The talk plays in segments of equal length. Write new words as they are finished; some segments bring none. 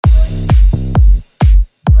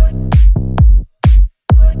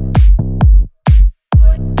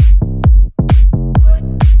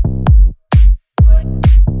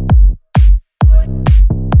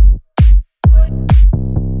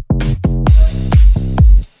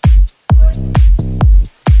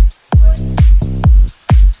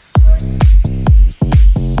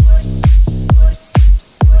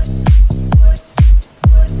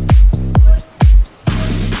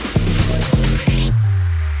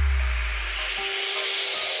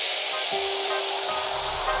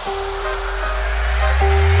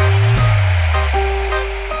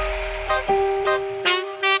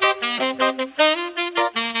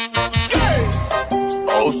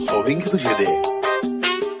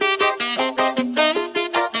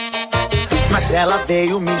ela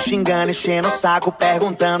veio me xingando, enchendo o saco,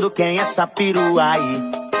 perguntando quem é essa perua aí.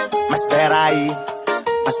 Mas peraí,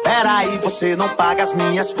 você não paga as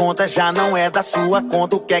minhas contas, já não é da sua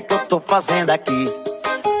conta, o que é que eu tô fazendo aqui?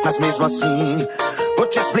 Mas mesmo assim, vou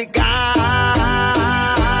te explicar.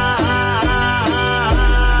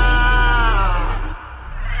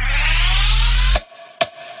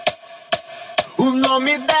 O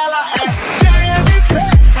nome dela é Jennifer.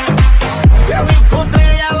 Eu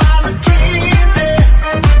encontrei ela no Tinder.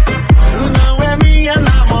 Não é minha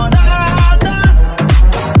namorada,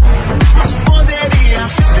 mas poderia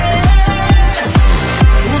ser.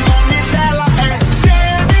 O nome dela é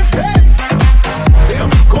Jennifer. Eu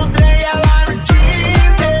encontrei ela no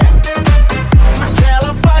Tinder, mas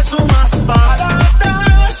ela faz umas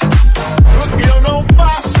paradas que eu não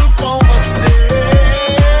faço com você.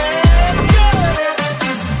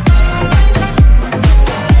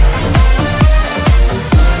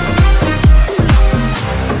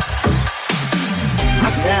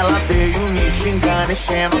 Ela veio me xingando,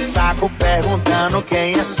 enchendo o saco, perguntando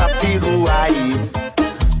quem é essa perua aí.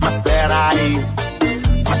 Mas peraí,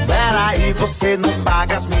 você não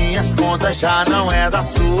paga as minhas contas, já não é da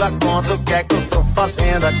sua conta, o que é que eu tô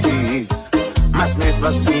fazendo aqui? Mas mesmo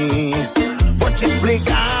assim, vou te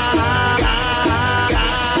explicar.